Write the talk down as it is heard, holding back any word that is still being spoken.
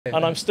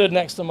And I'm stood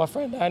next to my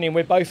friend Annie, and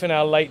we're both in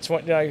our late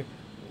 20s,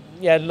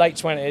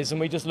 and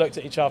we just looked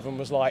at each other and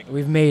was like,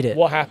 we've made it.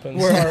 What happened?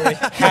 Where are we?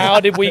 How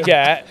did we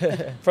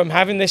get from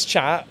having this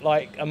chat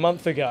like a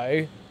month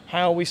ago,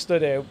 how we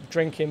stood here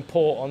drinking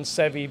port on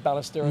Sevi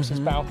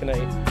Ballesteros' balcony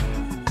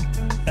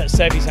at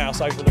Sevi's house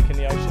overlooking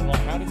the ocean?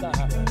 Like, how did that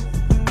happen?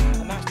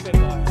 And that's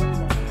been like...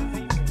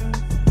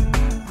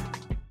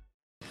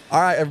 All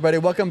right, everybody,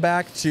 welcome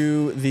back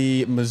to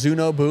the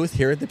Mizuno booth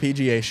here at the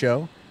PGA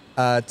show.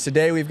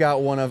 Today we've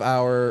got one of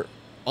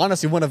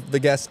the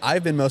guests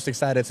I've been most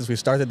excited since we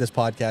started this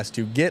podcast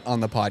to get on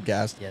the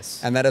podcast. Yes.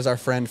 And that is our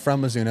friend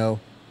from Mizuno,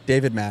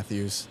 David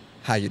Matthews.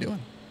 How you doing?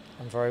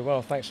 I'm very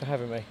well, thanks for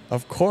having me.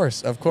 Of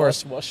course, of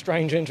course. What a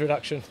strange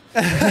introduction.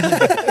 Do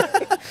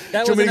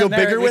you want me to go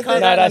bigger with it? No,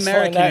 that's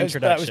American fine.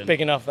 introduction. That was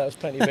big enough. That was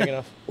plenty big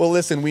enough. Well,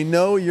 listen, we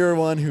know you're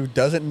one who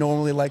doesn't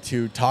normally like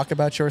to talk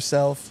about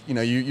yourself. You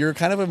know, you're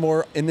kind of a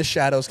more in the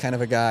shadows kind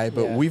of a guy,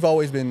 but Yeah. we've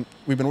been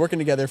working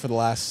together for the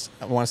last,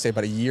 I want to say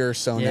about a year or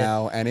so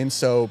now, and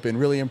been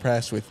really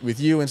impressed with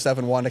you and stuff,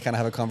 and wanted to kind of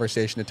have a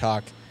conversation to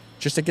talk,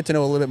 just to get to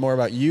know a little bit more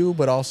about you,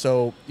 but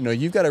also, you know,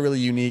 you've got a really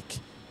unique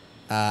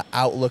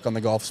outlook on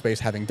the golf space,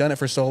 having done it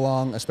for so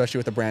long, especially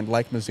with a brand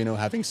like Mizuno,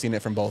 having seen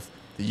it from both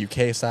the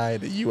UK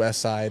side, the US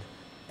side.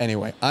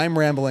 Anyway, I'm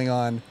rambling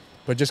on,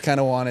 but just kind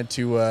of wanted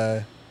to,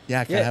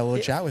 have a little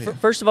chat with you.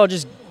 First of all,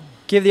 just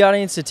give the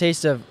audience a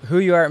taste of who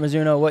you are at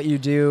Mizuno, what you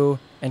do,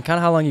 and kind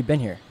of how long you've been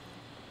here.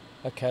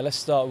 Okay, let's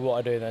start with what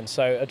I do then.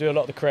 So I do a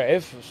lot of the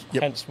creative,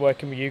 Yep. hence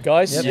working with you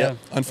guys. Yep. Yeah,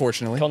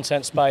 unfortunately.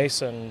 Content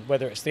space, and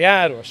whether it's the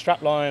ad or a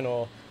strapline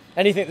or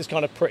anything that's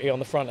kind of pretty on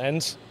the front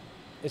end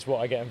is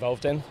what I get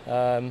involved in.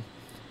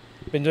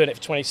 Been doing it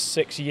for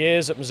 26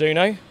 years at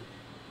Mizuno,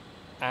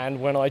 and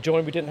when I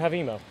joined we didn't have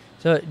email.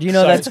 So do you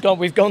know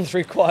we've gone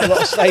through quite a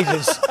lot of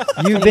stages.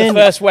 You've been the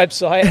first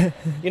website.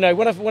 You know,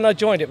 when I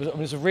joined, it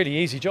was a really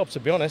easy job, to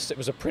be honest. It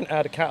was a print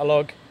ad, a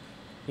catalogue.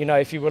 You know,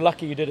 if you were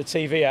lucky, you did a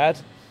TV ad,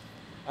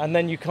 and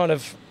then you kind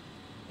of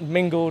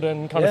mingled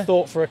and kind of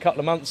thought for a couple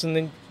of months, and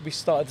then we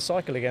started the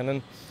cycle again.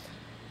 And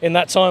in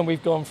that time,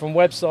 we've gone from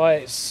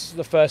websites,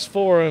 the first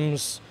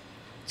forums,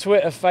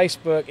 Twitter,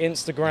 Facebook,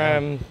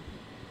 Instagram,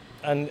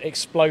 and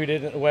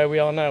exploded into where we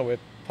are now with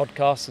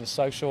podcasts and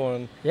social,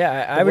 and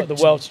the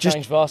world's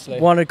changed vastly.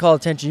 Wanted to call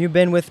attention. You've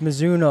been with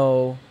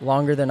Mizuno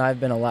longer than I've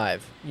been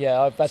alive.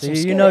 Yeah, I've had So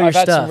some. you know your I've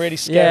had stuff. some really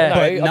scary. Yeah. No,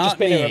 But I've not just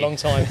been here a me. long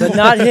time. But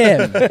not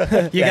him.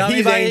 You got me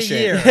he's by ancient.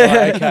 a year.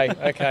 Right,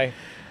 okay.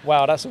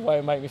 Wow, that's a way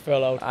to make me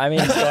feel old. I mean,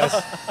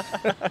 Guys.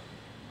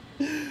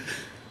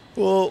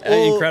 Well,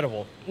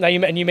 Incredible. Now you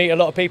meet a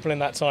lot of people in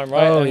that time,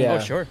 right? Oh, And, yeah. Oh,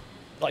 sure.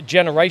 like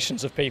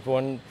generations of people,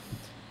 and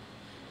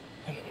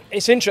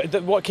it's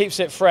interesting. What keeps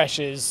it fresh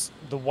is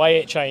the way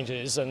it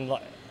changes, and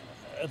like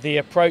the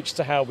approach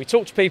to how we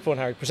talk to people and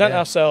how we present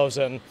ourselves.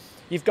 And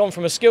you've gone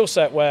from a skill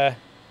set where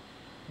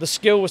the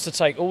skill was to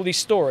take all these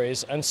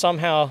stories and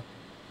somehow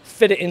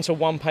fit it into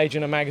one page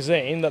in a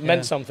magazine that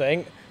meant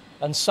something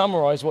and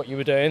summarize what you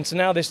were doing, to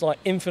now this like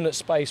infinite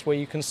space where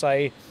you can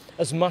say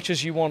as much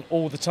as you want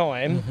all the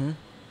time.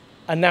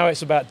 And now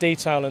it's about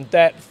detail and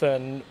depth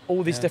and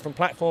all these different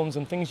platforms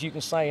and things you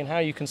can say and how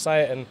you can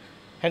say it, and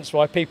hence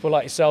why people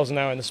like yourselves are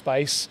now in the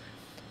space.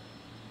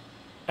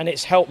 And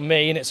it's helped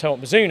me, and it's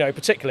helped Mizuno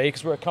particularly,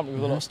 because we're a company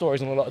with a lot of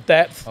stories and a lot of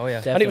depth. Oh, yeah.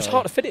 And it was Definitely.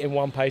 hard to fit it in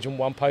one page and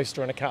one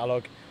poster and a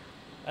catalogue.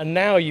 And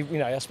now, you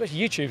know, especially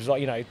YouTube's like,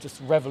 you know, just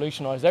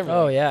revolutionised everything.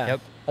 oh yeah.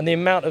 Yep. And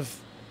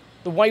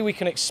the way we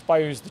can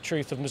expose the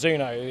truth of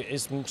Mizuno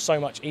is so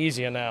much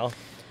easier now.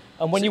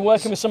 And when you're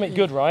working with something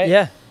good, right?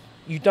 Yeah.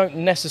 You don't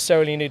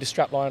necessarily need a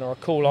strapline or a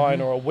cool line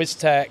or a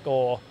WizTech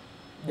or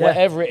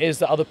whatever it is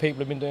that other people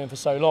have been doing for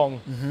so long.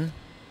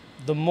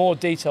 The more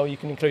detail you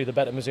can include, the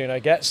better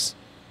Mizuno gets.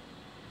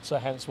 So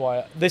hence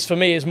why this for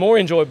me is more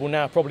enjoyable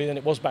now probably than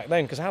it was back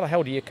then, because how the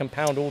hell do you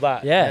compound all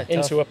that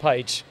into a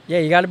page? Yeah,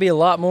 you got to be a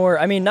lot more.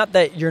 I mean, not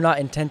that you're not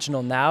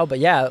intentional now, but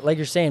yeah, like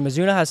you're saying,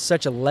 Mizuno has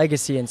such a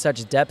legacy and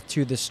such depth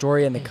to the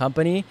story and the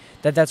company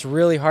that's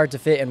really hard to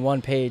fit in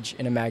one page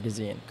in a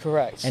magazine.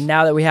 Correct. And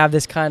now that we have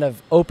this kind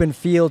of open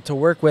field to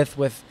work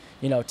with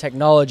you know,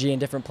 technology and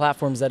different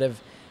platforms that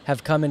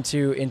have come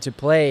into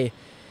play,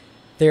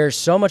 there's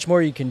so much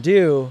more you can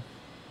do,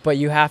 but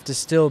you have to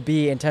still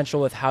be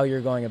intentional with how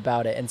you're going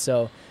about it. And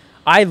so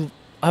I've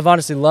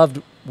honestly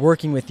loved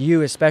working with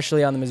you,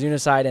 especially on the Mizuno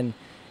side, and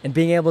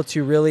being able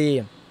to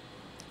really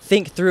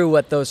think through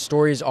what those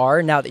stories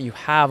are now that you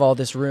have all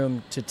this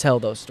room to tell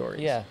those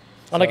stories. Yeah.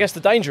 And I guess the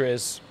danger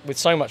is, with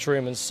so much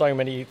room and so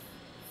many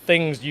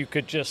things, you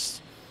could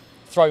just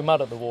throw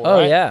mud at the wall, Oh,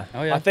 right? yeah.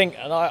 Oh, yeah. I think,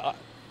 and I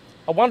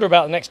wonder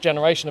about the next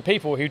generation of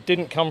people who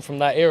didn't come from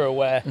that era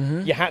where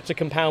you had to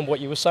compound what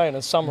you were saying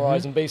and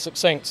summarize and be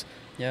succinct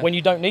when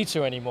you don't need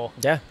to anymore.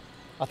 Yeah.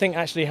 I think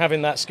actually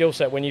having that skill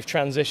set when you've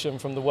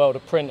transitioned from the world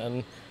of print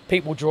and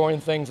people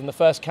drawing things, and the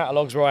first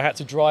catalogues where I had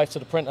to drive to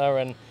the printer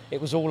and it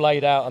was all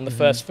laid out, and the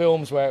first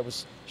films where it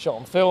was shot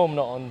on film,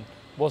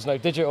 was no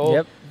digital.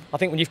 Yep. I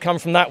think when you've come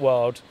from that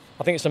world,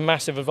 I think it's a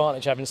massive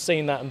advantage having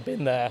seen that and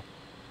been there,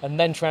 and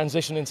then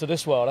transition into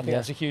this world. I think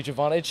that's a huge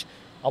advantage.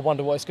 I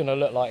wonder what it's going to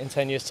look like in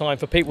 10 years' time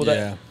for people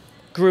that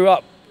grew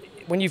up,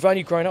 when you've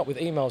only grown up with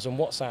emails and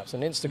WhatsApps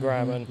and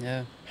Instagram,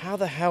 and how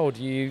the hell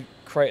do you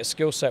create a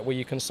skill set where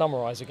you can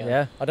summarize again?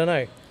 Yeah. I don't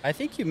know. I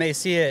think you may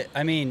see it.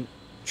 I mean,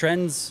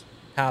 trends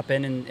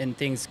happen and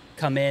things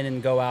come in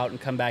and go out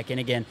and come back in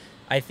again.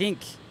 I think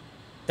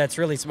that's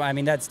really smart. I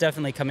mean, that's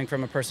definitely coming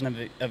from a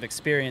person of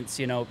experience,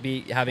 you know,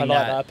 having I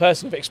like that. A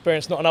person of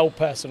experience, not an old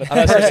person. A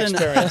person of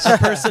experience. A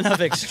person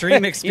of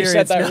extreme experience. You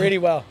said that really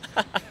well.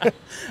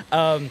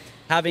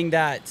 Having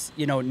that,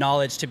 you know,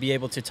 knowledge to be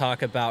able to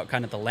talk about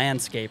kind of the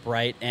landscape,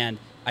 right? And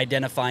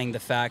identifying the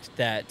fact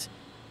that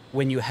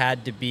when you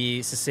had to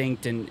be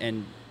succinct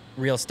and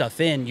reel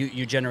stuff in,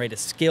 you generate a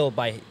skill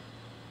by,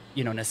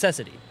 you know,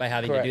 necessity, by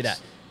having to do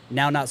that.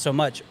 Now, not so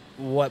much.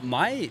 What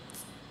my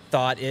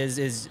thought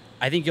is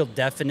I think you'll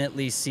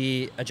definitely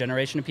see a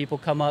generation of people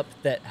come up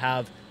that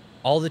have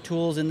all the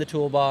tools in the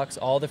toolbox,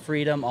 all the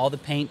freedom, all the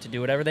paint to do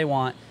whatever they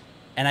want.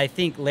 And I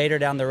think later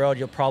down the road,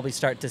 you'll probably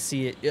start to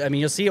see it. I mean,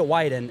 you'll see it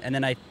widen, and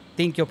then I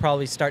think you'll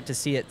probably start to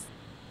see it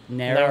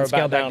narrow and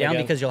scale back down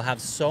because you'll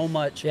have so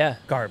much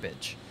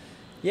garbage.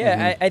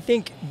 Yeah, I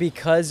think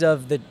because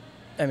of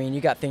I mean,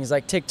 you got things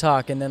like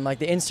TikTok, and then like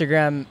the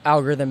Instagram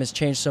algorithm has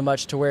changed so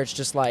much to where it's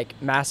just like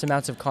mass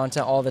amounts of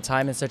content all the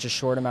time in such a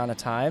short amount of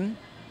time.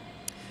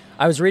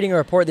 I was reading a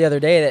report the other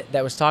day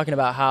that was talking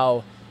about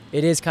how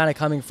it is kind of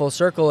coming full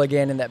circle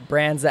again, and that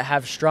brands that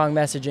have strong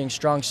messaging,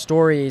 strong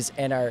stories,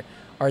 and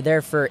are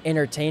there for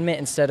entertainment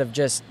instead of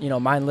just, you know,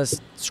 mindless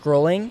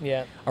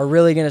scrolling, are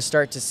really going to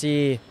start to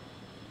see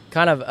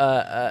kind of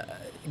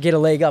get a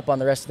leg up on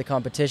the rest of the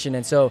competition.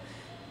 And so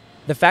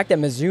the fact that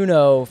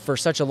Mizuno for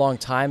such a long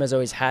time has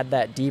always had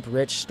that deep,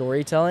 rich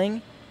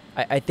storytelling,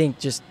 I think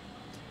just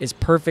is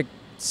perfect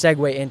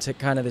segue into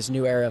kind of this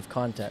new era of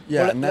content.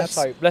 Yeah, well, and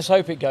let's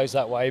hope it goes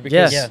that way,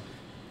 because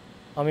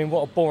I mean,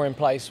 what a boring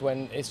place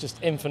when it's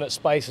just infinite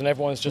space and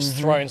everyone's just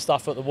throwing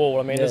stuff at the wall.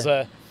 I mean,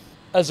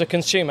 as a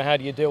consumer, how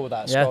do you deal with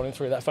that, scrolling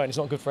through that phone? It's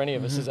not good for any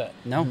of us, is it?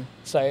 No.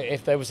 So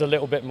if there was a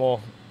little bit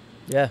more,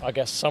 I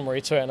guess,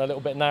 summary to it, and a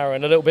little bit narrower,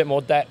 and a little bit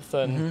more depth,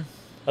 and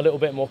a little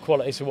bit more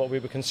quality to what we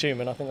were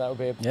consuming, I think that would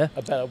be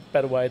a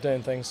better way of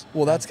doing things.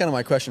 Well, that's kind of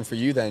my question for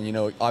you then. You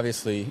know,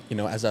 obviously, you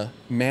know, as a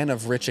man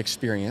of rich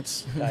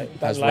experience,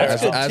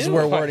 as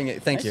we're wording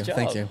it, thank you.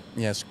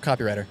 Yes,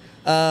 copywriter.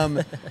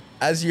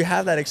 As you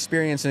have that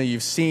experience, and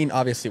you've seen,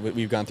 obviously,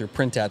 we've gone through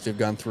print ads, we've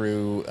gone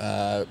through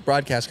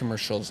broadcast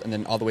commercials, and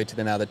then all the way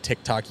to now the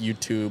TikTok,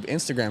 YouTube,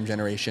 Instagram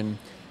generation.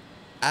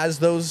 As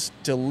those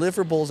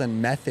deliverables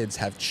and methods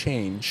have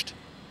changed,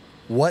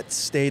 what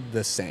stayed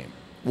the same?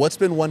 What's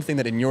been one thing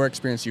that in your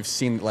experience you've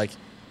seen, like,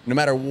 no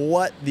matter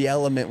what the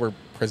element we're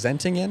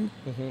presenting in,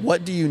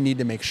 what do you need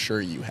to make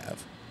sure you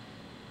have?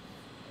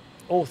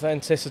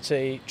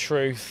 Authenticity,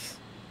 truth,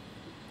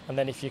 and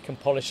then if you can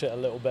polish it a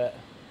little bit,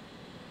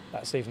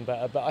 that's even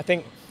better. But I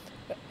think,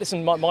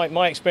 listen,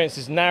 my experience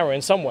is narrow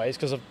in some ways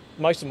because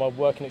most of my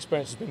working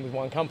experience has been with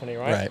one company,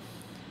 right?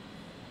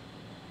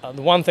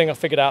 The one thing I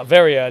figured out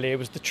very early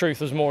was the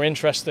truth was more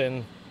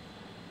interesting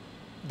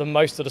than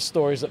most of the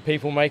stories that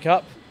people make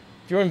up.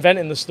 If you're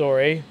inventing the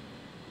story,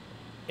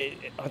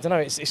 I don't know,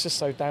 it's just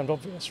so damned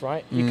obvious,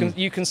 right?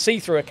 You can see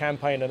through a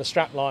campaign and a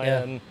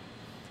strapline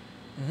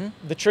and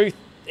the truth.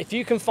 If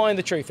you can find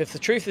the truth, if the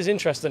truth is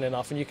interesting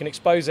enough and you can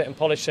expose it and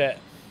polish it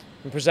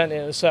and present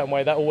it in a certain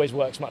way, that always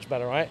works much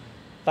better, right?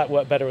 That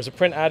worked better as a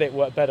print ad, it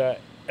worked better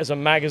as a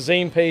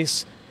magazine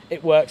piece,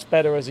 it works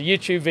better as a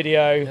YouTube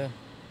video,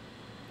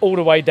 all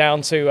the way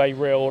down to a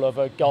reel of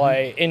a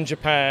guy in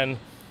Japan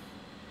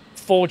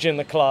forging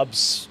the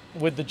clubs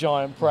with the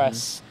giant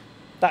press.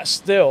 That's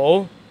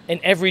still, in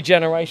every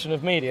generation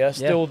of media,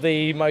 still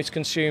the most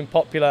consumed,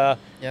 popular,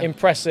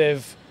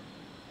 impressive,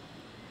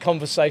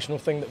 conversational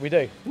thing that we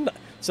do.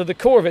 So the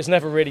core of it's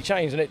never really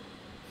changed, and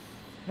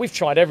we've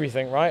tried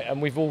everything, right?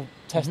 And we've all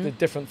tested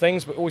different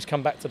things, but always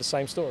come back to the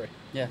same story.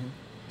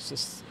 It's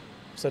just,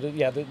 so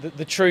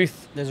the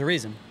truth. There's a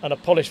reason. And a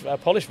polished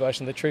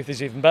version, the truth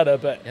is even better.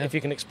 But if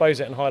you can expose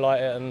it and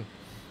highlight it, and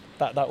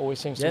that always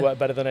seems to work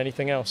better than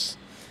anything else.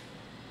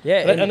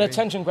 An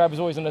attention grab is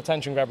always an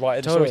attention grab, right?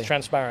 It's always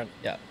transparent.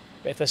 But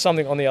if there's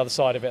something on the other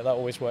side of it, that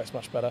always works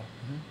much better.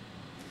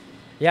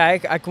 Yeah,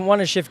 I want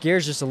to shift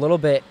gears just a little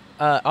bit.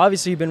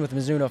 Obviously, you've been with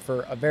Mizuno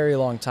for a very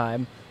long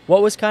time.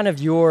 What was kind of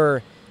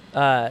your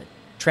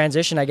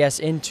transition, I guess,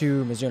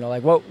 into Mizuno?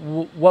 Like,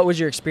 what was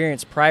your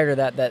experience prior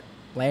to that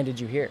landed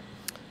you here?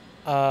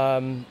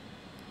 I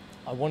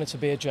wanted to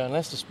be a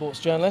journalist, a sports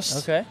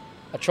journalist. Okay.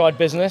 I tried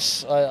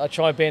business. I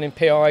tried being in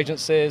PR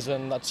agencies,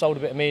 and I'd sold a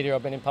bit of media.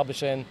 I've been in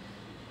publishing,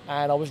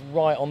 and I was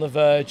right on the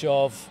verge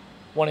of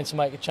wanting to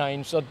make a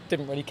change. So I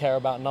didn't really care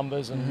about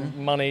numbers and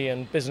money,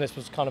 and business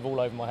was kind of all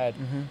over my head.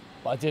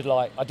 But I did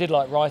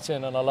like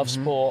writing, and I love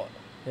sport.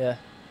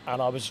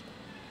 And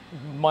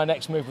my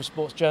next move was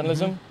sports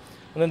journalism.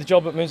 And then the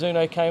job at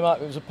Mizuno came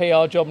up. It was a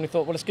PR job, and we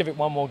thought, well, let's give it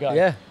one more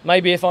go.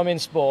 Maybe if I'm in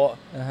sport,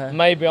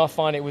 maybe I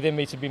find it within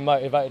me to be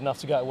motivated enough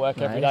to go to work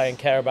every day and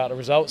care about the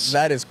results.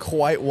 That is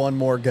quite one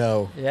more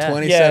go.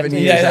 27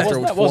 years after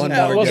one more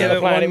go.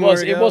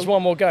 It was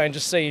one more go, and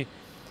just see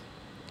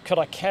could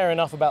I care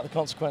enough about the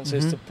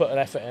consequences to put an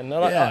effort in?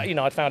 And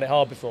I'd found it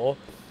hard before,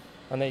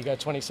 and there you go,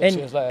 26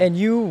 years later. And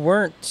you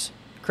weren't,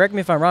 correct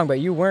me if I'm wrong, but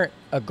you weren't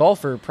a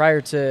golfer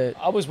prior to...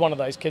 I was one of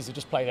those kids that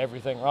just played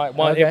everything, right?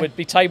 It would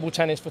be table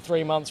tennis for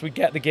 3 months. We'd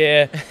get the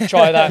gear,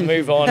 try that,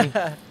 move on.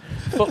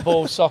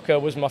 Football, soccer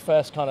was my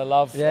first kind of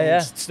love,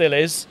 and still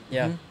is.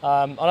 Yeah.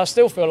 And I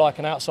still feel like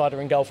an outsider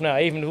in golf now,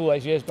 even with all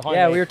those years behind me.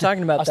 Yeah, we were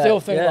talking about that. I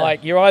still think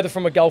like you're either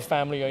from a golf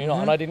family or you're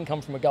not, and I didn't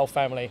come from a golf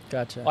family.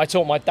 Gotcha. I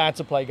taught my dad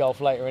to play golf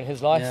later in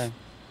his life.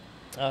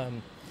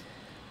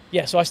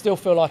 So I still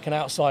feel like an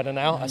outsider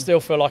now. I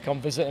still feel like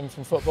I'm visiting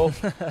from football,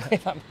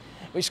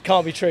 which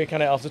can't be true,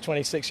 can it, after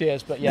 26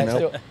 years? But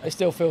yeah, it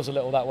still feels a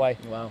little that way.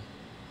 Wow.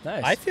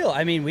 Nice.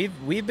 I mean,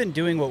 we've been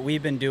doing what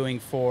we've been doing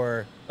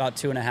for about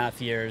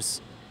 2.5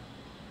 years,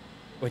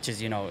 which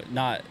is,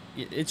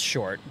 it's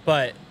short,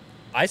 but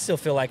I still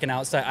feel like an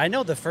outsider. I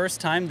know the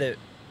first time that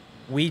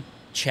we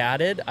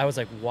chatted, I was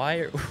like,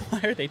 why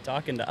are they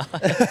talking to us?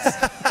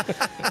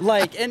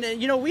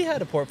 We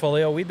had a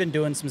portfolio. We've been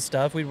doing some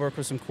stuff. We'd worked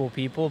with some cool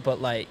people,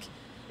 but like,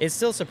 it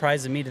still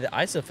surprises me that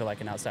I still feel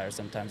like an outsider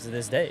sometimes to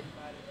this day.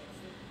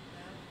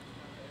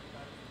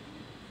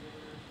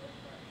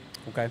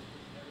 Okay.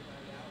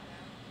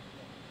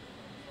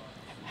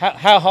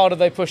 How hard are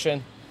they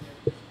pushing?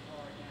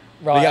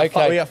 Right,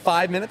 we got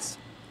 5 minutes.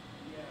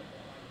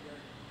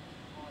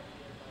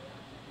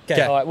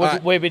 Okay. All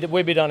right,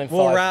 we'll be done in 5.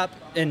 We'll wrap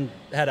and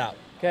head out.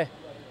 Okay.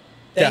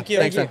 Thank you.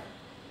 Thanks, man.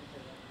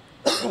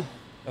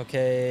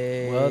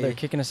 Okay. Well, they're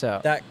kicking us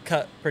out. That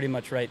cut pretty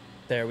much right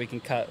there. We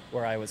can cut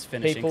where I was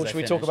finishing. People, should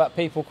we talk about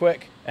people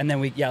quick? And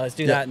then let's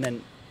do that and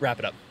then wrap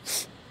it up.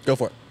 Go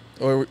for it.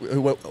 Or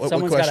what question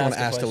you want to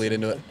ask to lead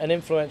into it? An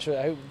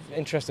influential,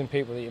 interesting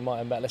people that you might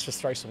have met. Let's just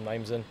throw some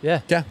names in.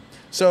 Yeah. Yeah.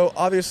 So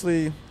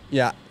obviously,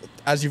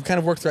 as you've kind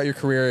of worked throughout your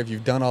career, if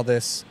you've done all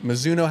this,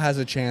 Mizuno has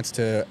a chance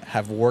to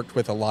have worked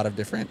with a lot of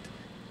different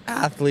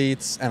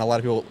athletes and a lot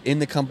of people in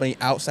the company,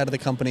 outside of the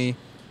company.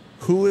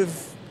 Who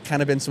have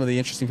kind of been some of the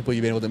interesting people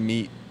you've been able to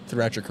meet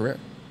throughout your career?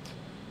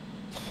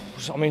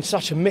 I mean,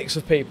 such a mix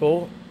of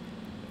people,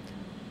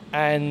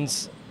 and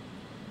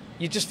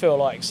you just feel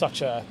like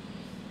such a,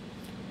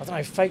 I don't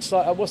know, fakes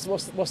like what's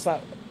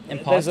that?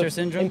 Imposter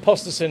syndrome.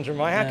 Imposter syndrome,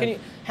 right?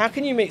 How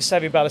can you meet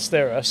Seve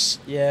Ballesteros?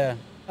 Yeah.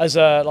 As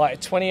a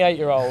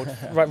 28-year-old,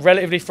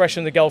 relatively fresh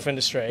in the golf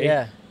industry.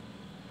 Yeah.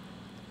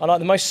 And like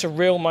the most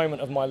surreal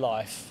moment of my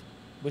life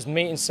was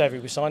meeting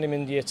Seve. We signed him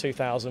in the year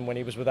 2000 when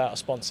he was without a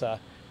sponsor.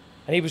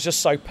 And he was just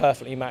so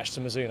perfectly matched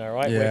to Mizuno,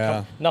 right?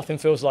 Yeah. Nothing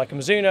feels like a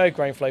Mizuno,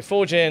 grain flow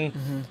forging.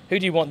 Who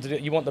do you want to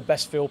do? You want the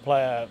best field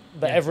player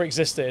that ever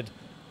existed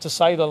to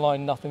say the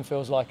line, nothing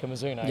feels like a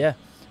Mizuno. Yeah.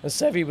 And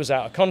Seve was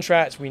out of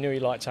contract. We knew he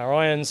liked our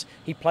irons.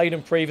 He played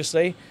them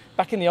previously.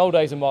 Back in the old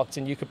days of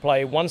marketing, you could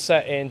play one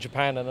set in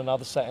Japan and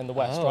another set in the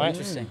West, right?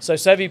 Interesting. So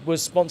Seve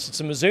was sponsored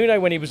to Mizuno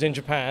when he was in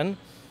Japan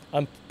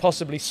and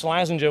possibly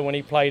Slazenger when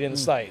he played in the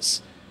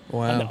States.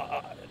 Wow. And,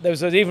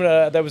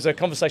 there was a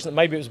conversation that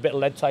maybe it was a bit of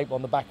lead tape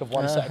on the back of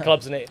one set of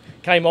clubs, and it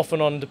came off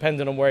and on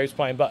depending on where he was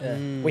playing. But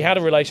we had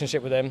a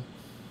relationship with him.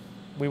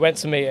 We went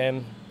to meet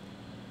him,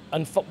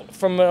 and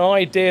from an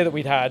idea that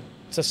we'd had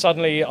to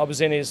suddenly I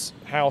was in his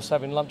house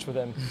having lunch with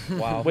him,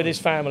 with his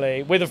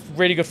family, with a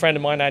really good friend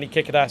of mine, Andy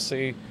Kickadas,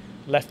 who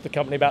left the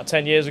company about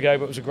 10 years ago,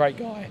 but was a great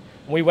guy.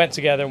 And we went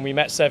together and we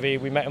met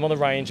Seve. We met him on the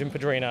range in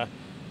Padrina.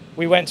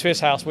 We went to his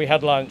house. We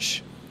had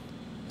lunch.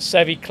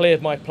 Seve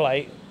cleared my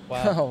plate.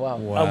 Wow. Oh, wow.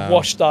 And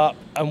washed up,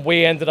 and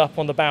we ended up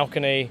on the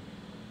balcony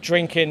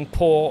drinking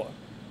port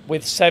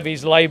with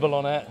Seve's label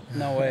on it.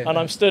 No way. And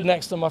I'm stood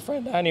next to my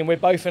friend Annie, and we're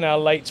both in our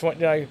late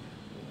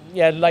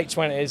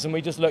 20s, and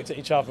we just looked at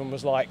each other and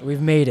was like,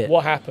 we've made it.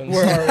 What happened?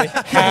 Where are we?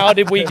 How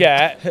did we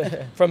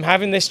get from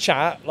having this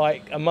chat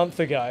like a month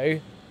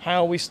ago,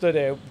 how we stood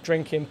here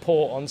drinking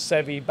port on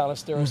Seve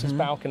Ballesteros'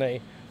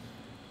 balcony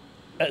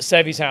at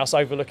Seve's house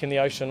overlooking the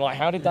ocean? Like,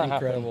 how did that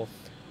happen?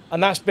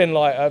 And that's been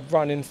like a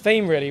running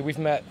theme, really. We've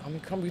met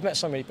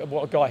so many people.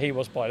 What a guy he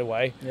was, by the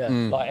way. Yeah.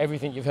 Like,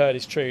 everything you've heard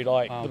is true.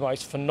 Like, the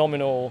most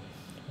phenomenal,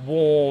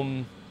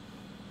 warm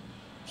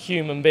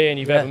human being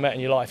you've ever met in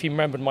your life. He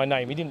remembered my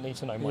name. He didn't need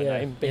to know my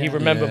name, but he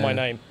remembered my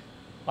name.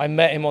 I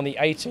met him on the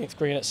 18th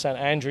green at St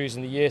Andrews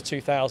in the year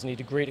 2000. He'd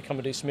agreed to come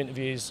and do some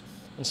interviews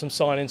and some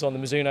signings on the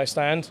Mizuno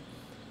stand.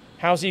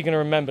 How's he going to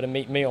remember to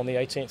meet me on the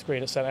 18th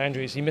green at St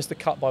Andrews? He missed the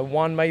cut by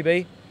one,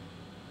 maybe.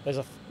 There's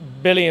a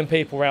billion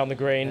people around the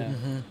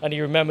green, and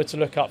he remembered to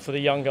look up for the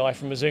young guy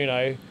from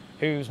Mizuno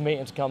who was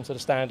meeting to come to the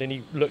stand, and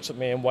he looked at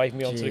me and waved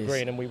me onto the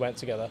green, and we went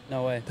together.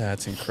 No way.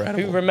 That's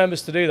incredible. Who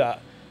remembers to do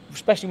that?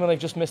 Especially when they've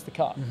just missed the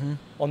cut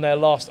on their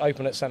last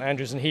Open at St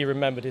Andrews, and he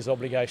remembered his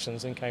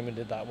obligations and came and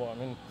did that one.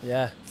 I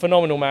mean,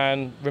 phenomenal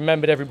man,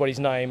 remembered everybody's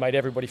name, made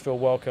everybody feel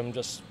welcome.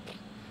 Just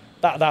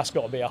that's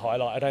got to be a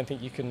highlight. I don't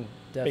think you can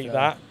beat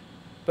that.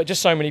 But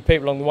just so many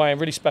people along the way, and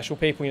really special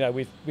people. You know,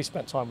 we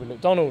spent time with Luke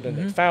Donald and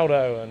Nick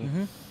Faldo,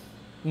 and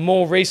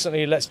more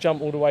recently, let's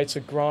jump all the way to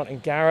Grant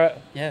and Garrett.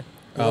 Yeah.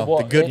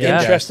 What the good,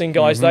 interesting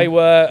guys they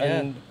were.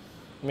 And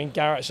I mean,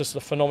 Garrett's just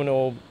a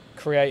phenomenal,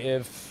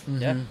 creative.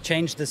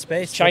 Changed the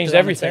space. Changed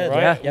everything,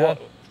 right? Yeah.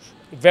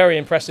 very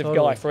impressive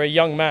Totally. guy for a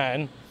young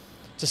man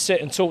to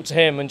sit and talk to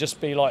him and just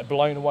be like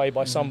blown away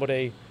by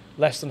somebody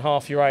less than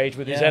half your age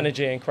with his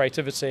energy and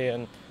creativity,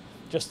 and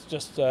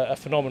just a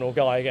phenomenal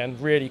guy again,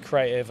 really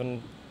creative,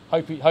 and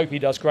hope he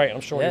does great, and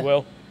I'm sure he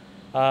will.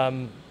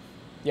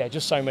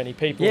 Just so many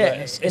people. Yeah,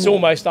 It's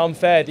almost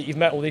unfair that you've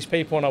met all these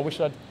people, and I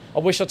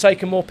wish I'd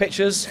taken more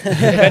pictures.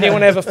 If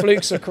anyone ever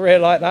flukes a career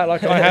like that,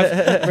 like I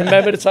have,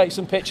 remember to take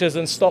some pictures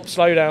and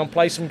slow down,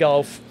 play some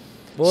golf,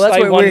 Well, stay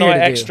that's what one we're here night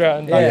to do. extra,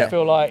 and Yeah. don't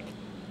feel like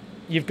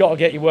you've got to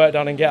get your work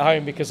done and get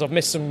home, because I've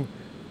missed some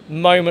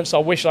moments I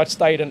wish I'd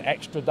stayed an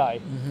extra day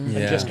and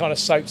just kind of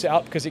soaked it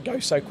up, because it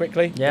goes so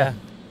quickly. Yeah.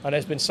 And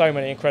there's been so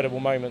many incredible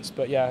moments,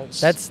 but yeah,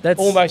 it's That's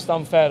almost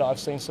unfair that I've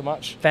seen so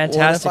much.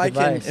 Fantastic Well,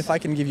 advice. if I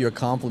can give you a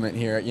compliment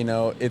here, you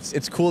know,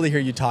 it's cool to hear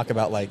you talk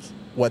about like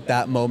what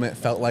that moment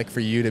felt like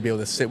for you to be able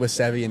to sit with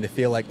Sevi and to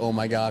feel like, oh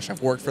my gosh,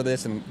 I've worked for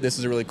this and this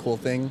is a really cool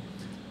thing.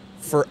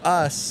 For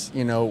us,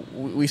 you know,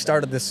 we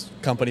started this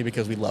company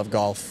because we love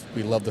golf,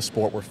 we love the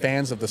sport, we're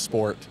fans of the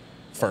sport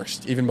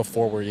first, even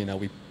before we're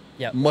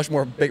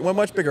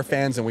much bigger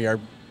fans than we are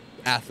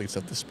athletes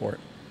of the sport.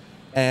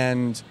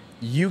 And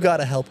you got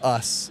to help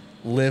us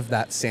live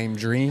that same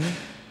dream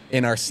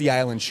in our Sea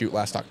Island shoot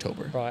last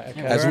October. Right.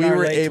 Okay. As we're in we our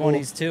were late able-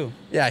 20s too.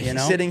 Yeah, you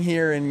know? sitting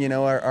here and, you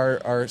know,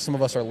 our some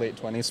of us are late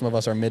 20s, some of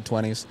us are mid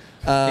 20s.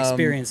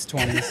 Experienced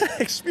 20s.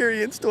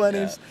 Experienced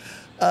 20s.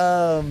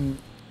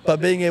 But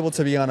being able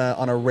to be on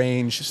a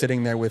range,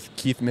 sitting there with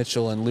Keith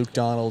Mitchell and Luke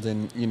Donald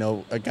and, you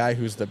know, a guy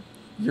who's the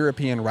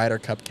European Ryder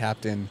Cup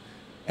captain,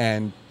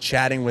 and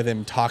chatting with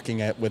him, talking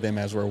with him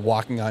as we're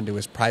walking onto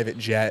his private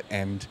jet.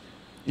 And,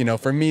 you know,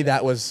 for me,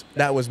 that was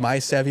my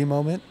Sevi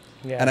moment.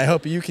 Yeah. And I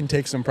hope you can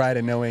take some pride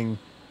in knowing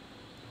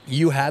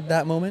you had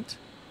that moment,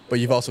 but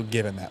you've also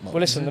given that moment.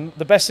 Well, listen,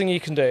 the best thing you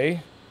can do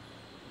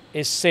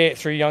is see it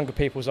through younger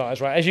people's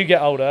eyes, right? As you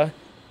get older,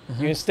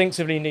 you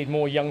instinctively need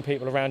more young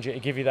people around you to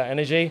give you that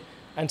energy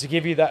and to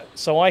give you that.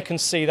 So I can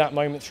see that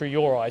moment through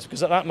your eyes,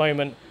 because at that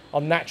moment,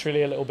 I'm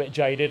naturally a little bit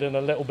jaded and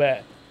a little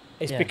bit,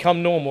 it's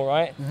become normal,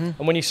 right? And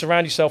when you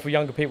surround yourself with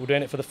younger people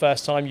doing it for the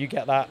first time, you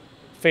get that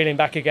feeling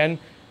back again,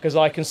 because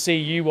I can see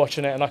you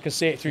watching it and I can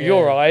see it through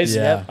your eyes.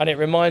 Yeah. And it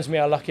reminds me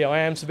how lucky I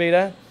am to be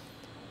there.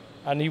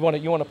 And you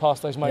want to pass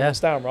those moments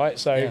down, right?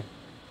 So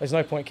there's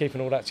no point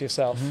keeping all that to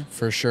yourself.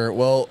 For sure.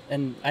 Well,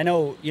 And I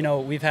know, you know,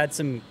 we've had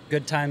some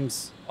good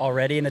times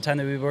already in the time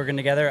that we've been working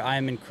together.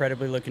 I'm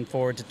incredibly looking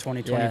forward to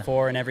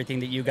 2024 and everything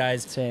that you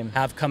guys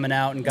have coming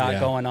out and got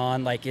going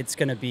on. Like, it's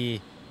going to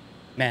be,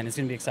 man, it's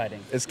going to be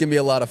exciting. it's going to be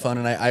a lot of fun,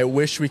 and I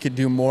wish we could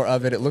do more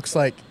of it. It looks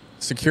like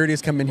security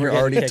has come in We're here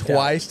getting already kicked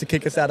twice to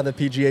kick us out of the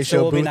PGA So Show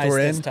it'll be booth nice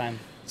we're this in. time.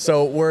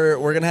 So we're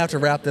going to have to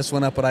wrap this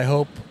one up, but I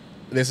hope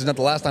this is not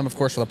the last time, of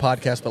course, for the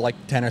podcast, but like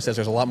Tanner says,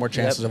 there's a lot more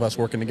chances of us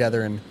working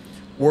together, and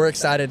we're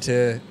excited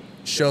to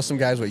show some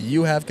guys what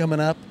you have coming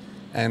up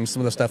and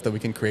some of the stuff that we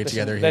can create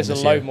together here There's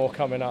this a load year. more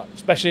coming up,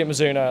 especially at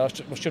Mizuno.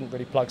 I shouldn't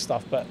really plug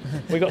stuff, but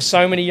we've got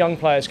so many young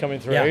players coming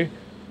through. Yeah.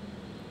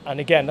 And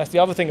again, that's the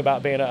other thing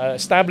about being an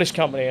established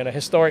company and a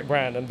historic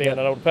brand and being an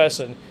older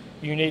person.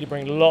 You need to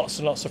bring lots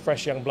and lots of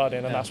fresh young blood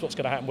in, and that's what's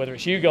going to happen, whether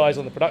it's you guys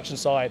on the production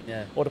side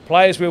or the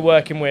players we're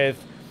working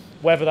with,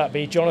 whether that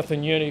be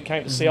Jonathan Yun, who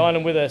came to Sea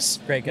Island with us,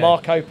 Great guy.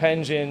 Marco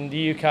Penge in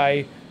the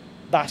UK.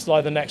 That's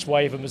like the next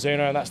wave of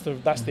Mizuno, and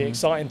that's the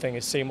exciting thing,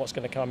 is seeing what's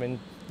going to come in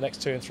the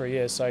next 2 and 3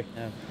 years. So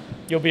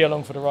you'll be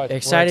along for the ride.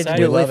 Excited to excited.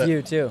 do it We love with it.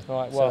 you too.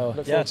 All right, well, So,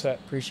 look forward to it.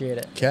 appreciate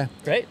it. Okay.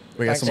 Great.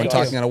 We got Thanks, someone thank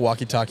you. talking on a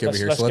walkie-talkie over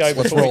here, Let's so go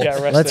let's before we roll. get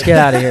arrested. Let's get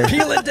out of here.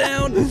 Peel it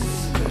down.